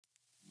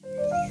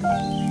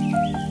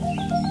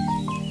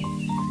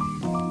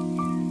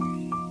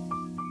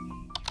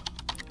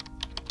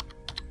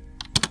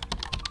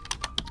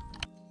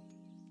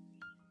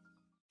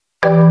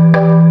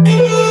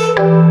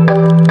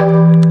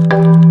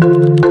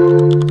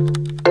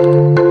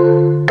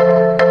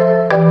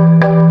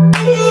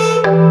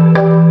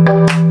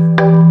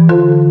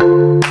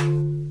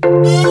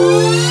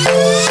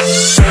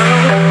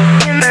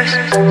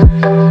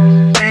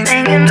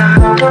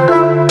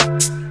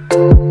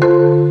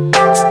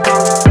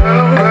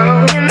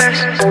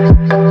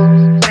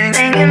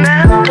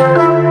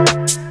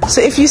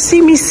if you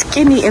see me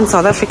skinny in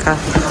South Africa,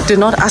 do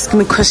not ask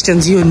me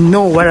questions. You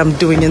know what I'm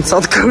doing in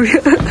South Korea.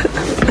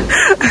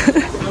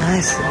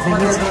 Nice.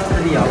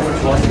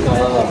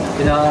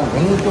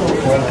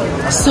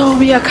 So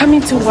we are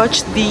coming to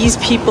watch these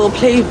people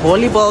play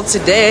volleyball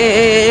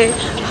today.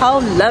 How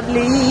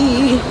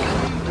lovely.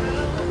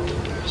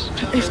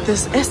 If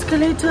there's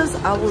escalators,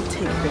 I will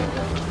take them.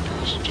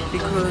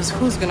 Because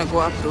who's gonna go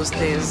up those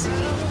stairs?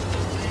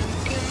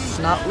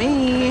 Not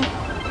me.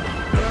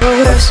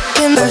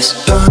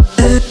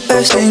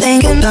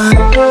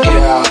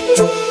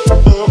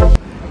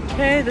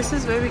 Okay, this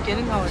is where we're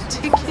getting our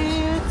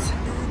tickets.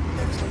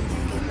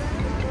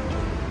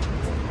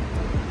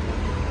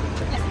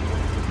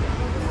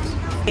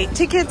 Okay,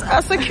 tickets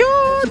are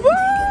secured. Woo!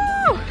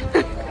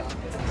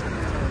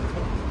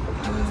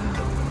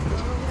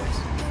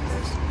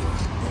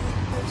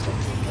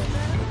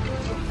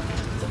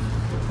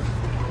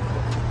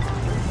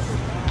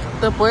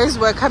 The boys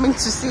were coming to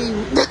see.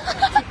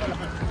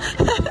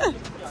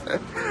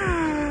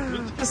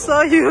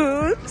 Saw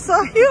you.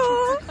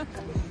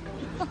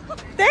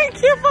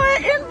 Thank you for your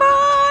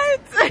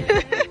invite.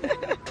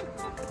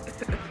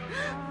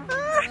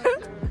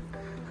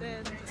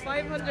 Then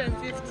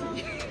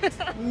 550.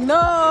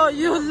 No,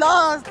 you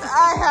lost.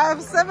 I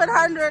have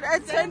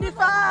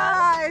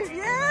 725.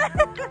 Yeah.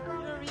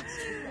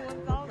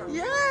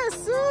 Yeah,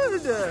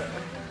 soon.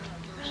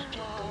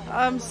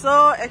 I'm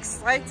so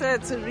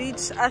excited to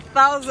reach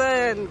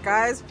 1,000,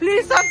 guys.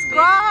 Please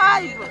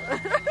subscribe.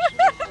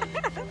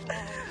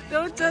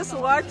 Don't just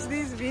watch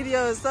these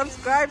videos.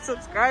 Subscribe.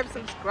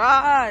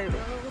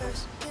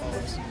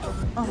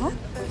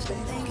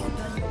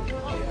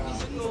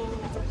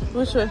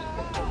 Which way?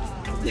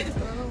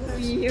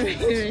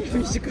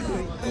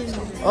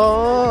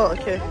 Oh,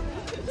 okay.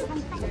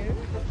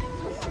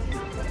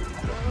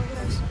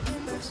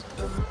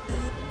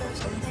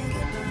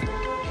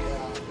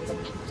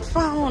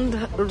 Found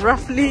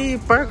Roughly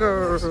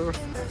Burger.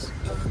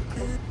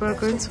 We're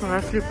going to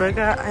Roughly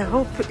Burger. I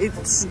hope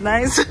it's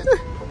nice.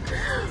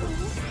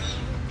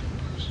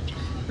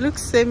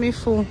 Looks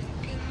semi-full.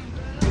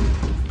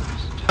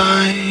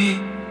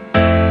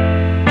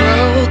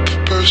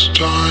 First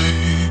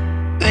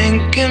time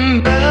thinking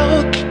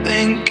about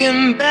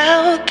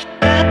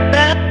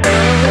that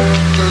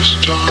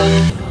first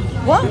time.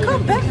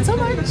 Welcome back to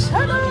my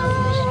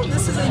channel.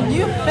 This is a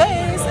new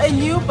face, a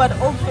new but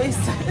old face.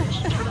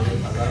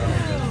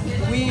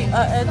 We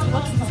are at,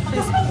 what's this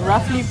place?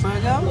 Roughly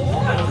Burger.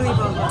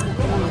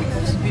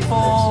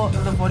 Before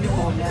the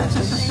volleyball match.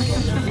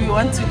 We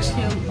want to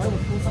chill.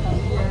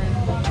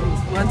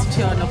 We want to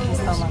chill on the full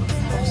stomach.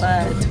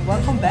 But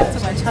welcome back to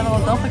my channel.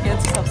 Don't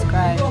forget to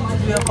subscribe.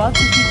 We are about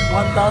to hit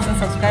 1,000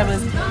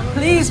 subscribers.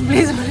 Please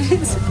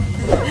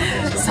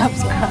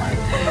subscribe.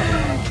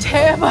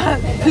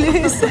 Chairman,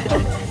 please.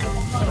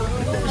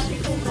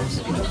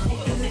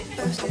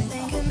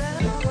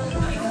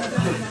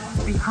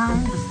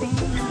 Behind the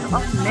scenes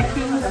of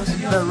making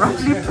the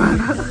Roughly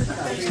Burger.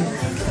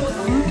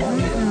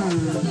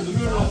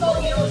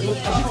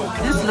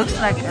 This looks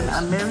like an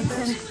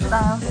American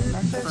style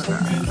smash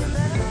burger.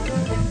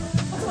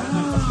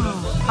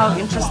 How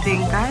interesting,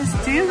 guys.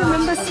 Do you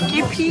remember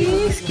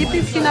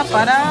Skippy peanut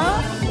butter?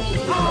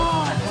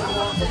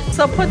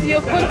 Support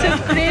your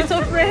content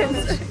creator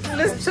friends.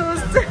 Let's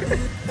toast.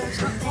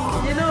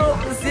 You know,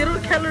 0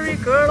 calorie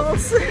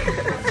girls.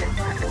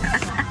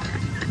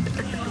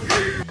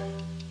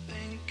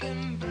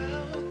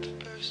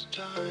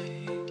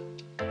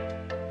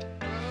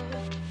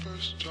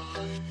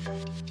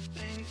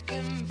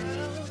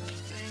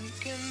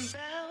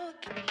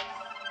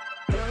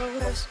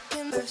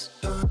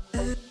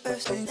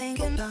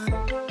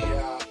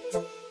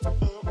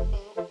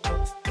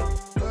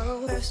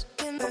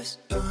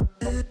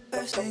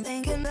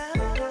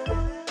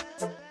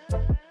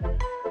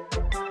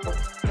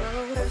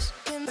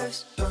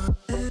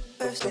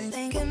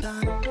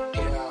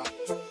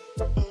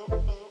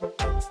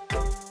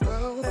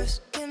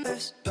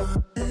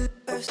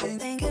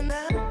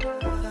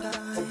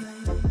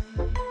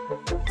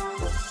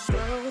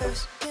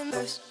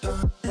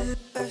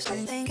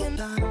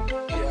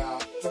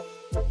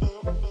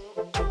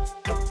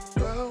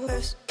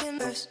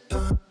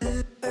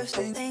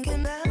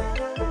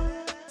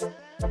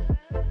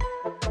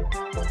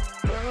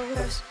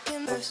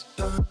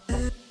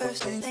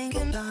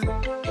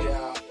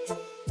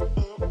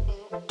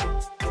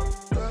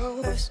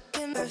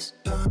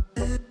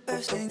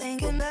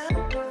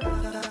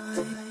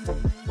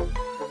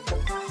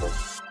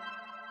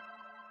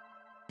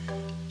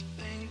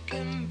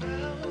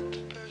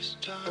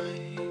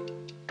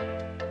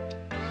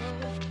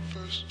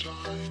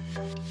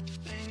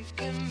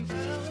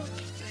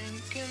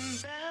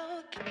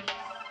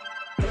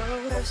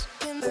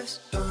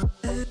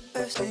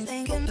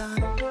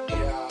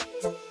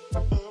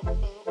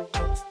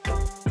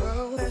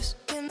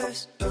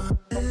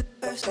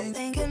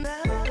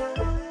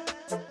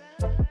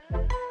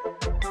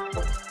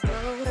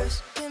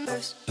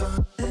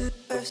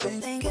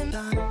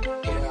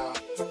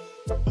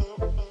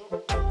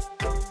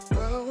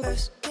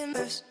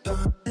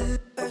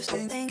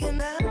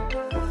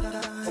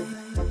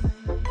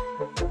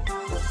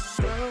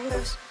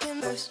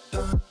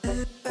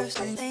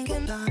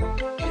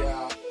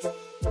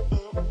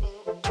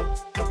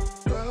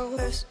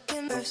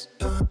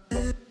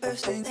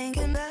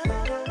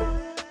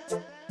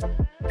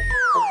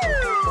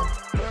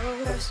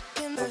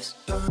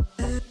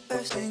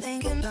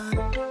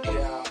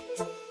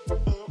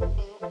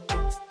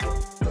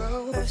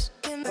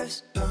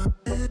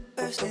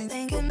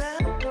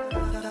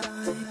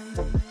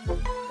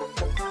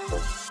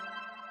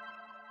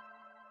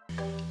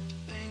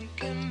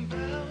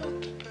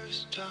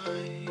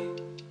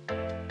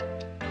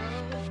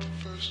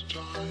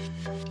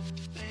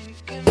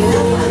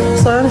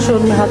 Someone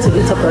showed me how to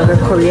eat a burger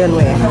Korean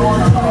way.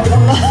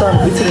 So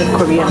I'm eating it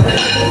Korean way.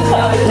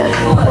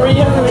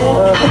 Korean way?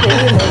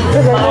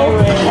 Because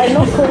I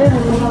know Korean,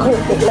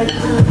 like,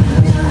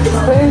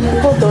 Korean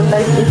people don't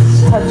like it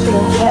touching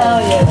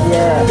hands.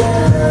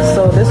 Yeah.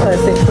 So this one I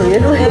say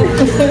Korean way.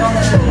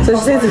 So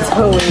she says it's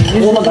her way.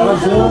 Usually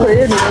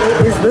Korean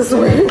way is this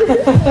way.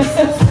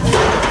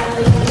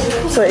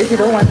 So if you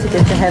don't want to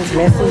get your hands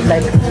messy,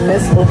 like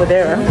mess over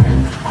there,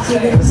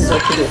 this is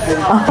what you do.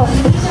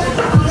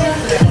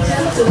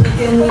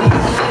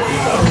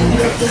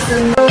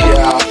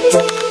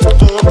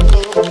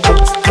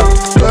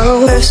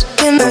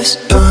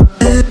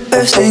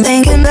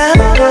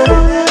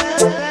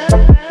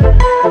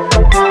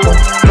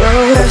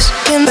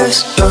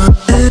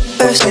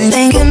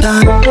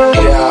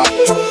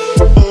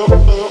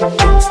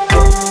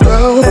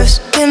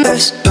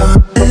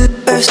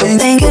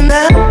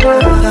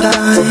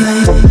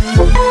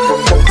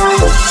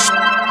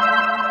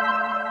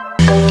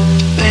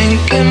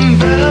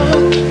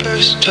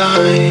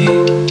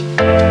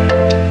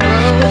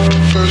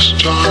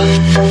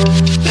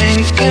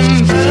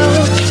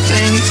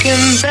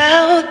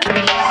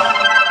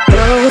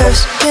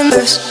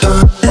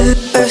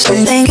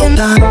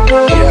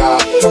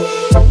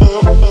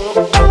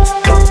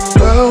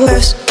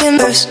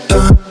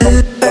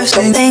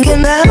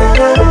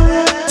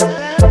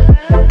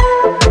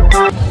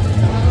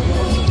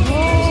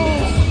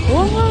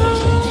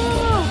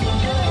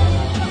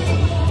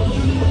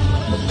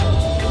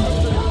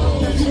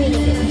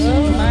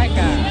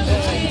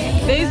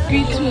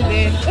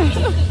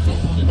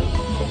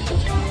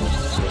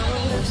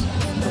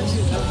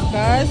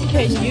 Guys,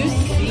 can you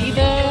see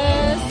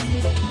this?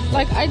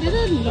 Like, I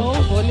didn't know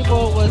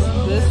volleyball was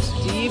this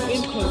deep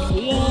in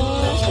Korea.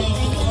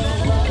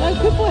 Like,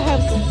 people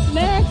have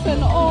snacks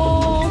and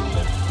all.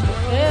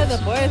 They're the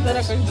boys that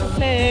are going to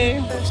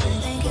play.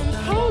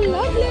 How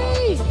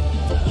lovely!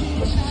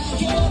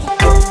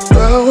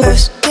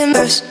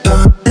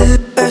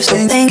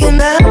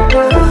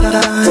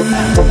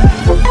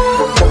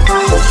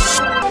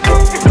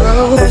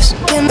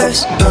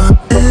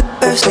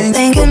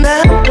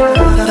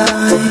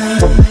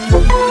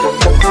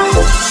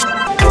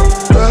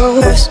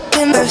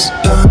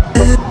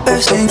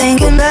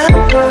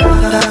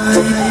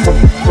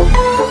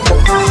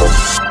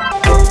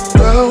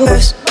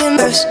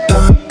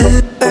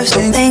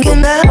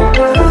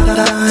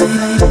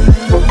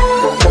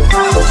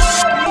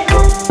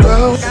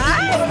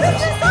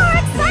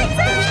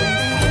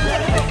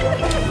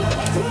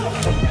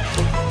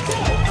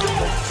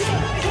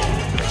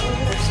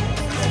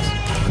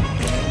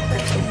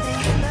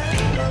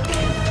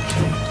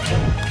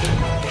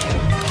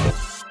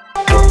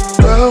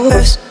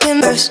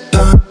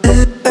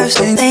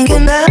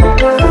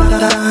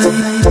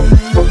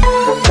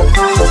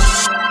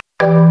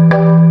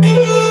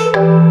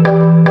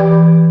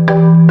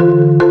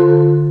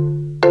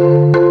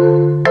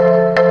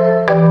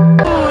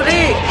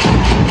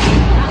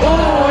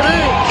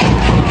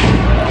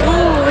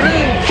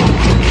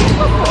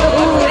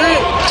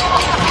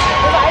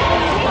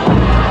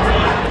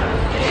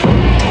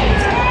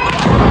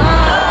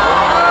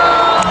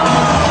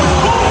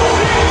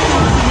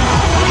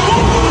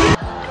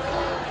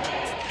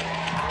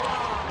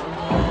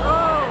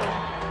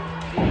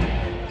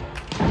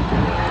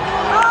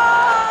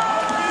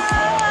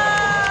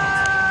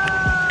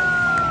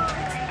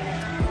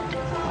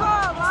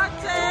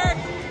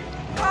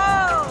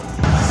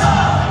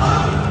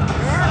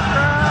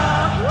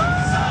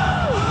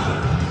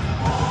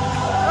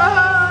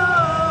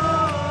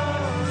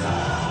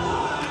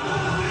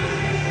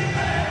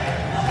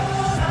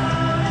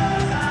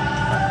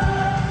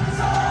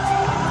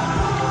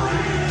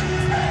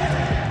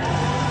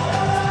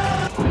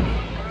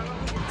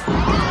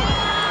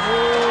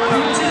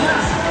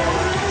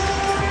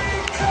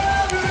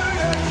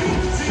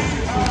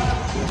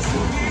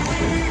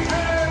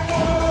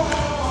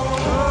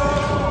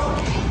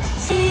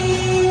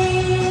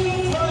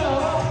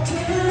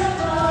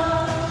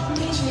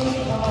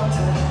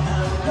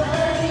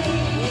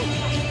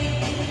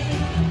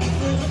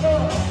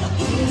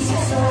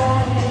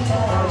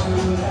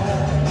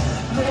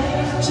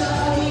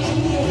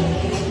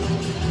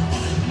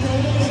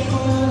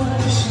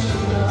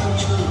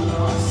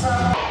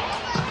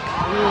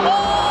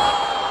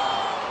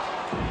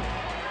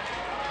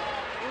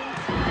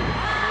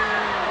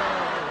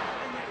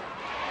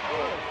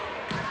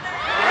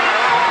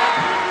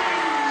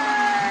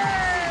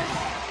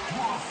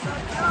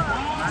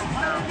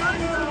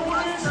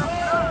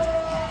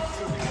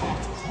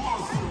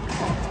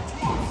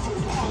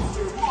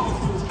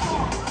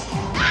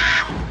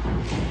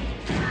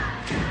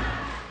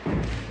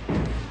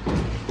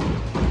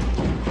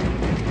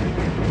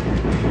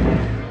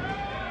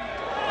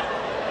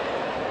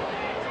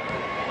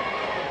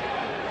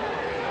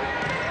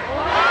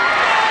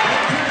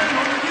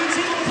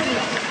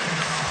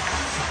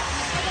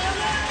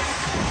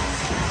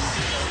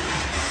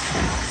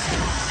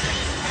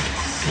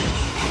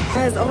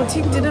 Guys, our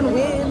team didn't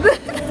win.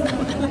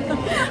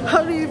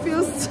 How do you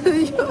feel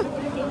still?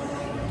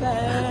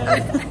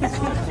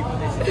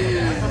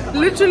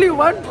 Literally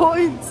 1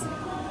 point.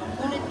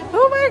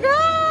 Oh my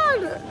god!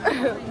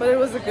 But it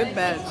was a good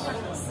match.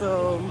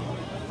 So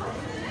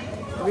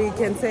we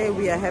can say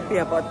we are happy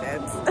about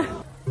that.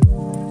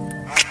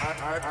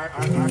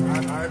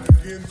 I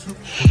begin to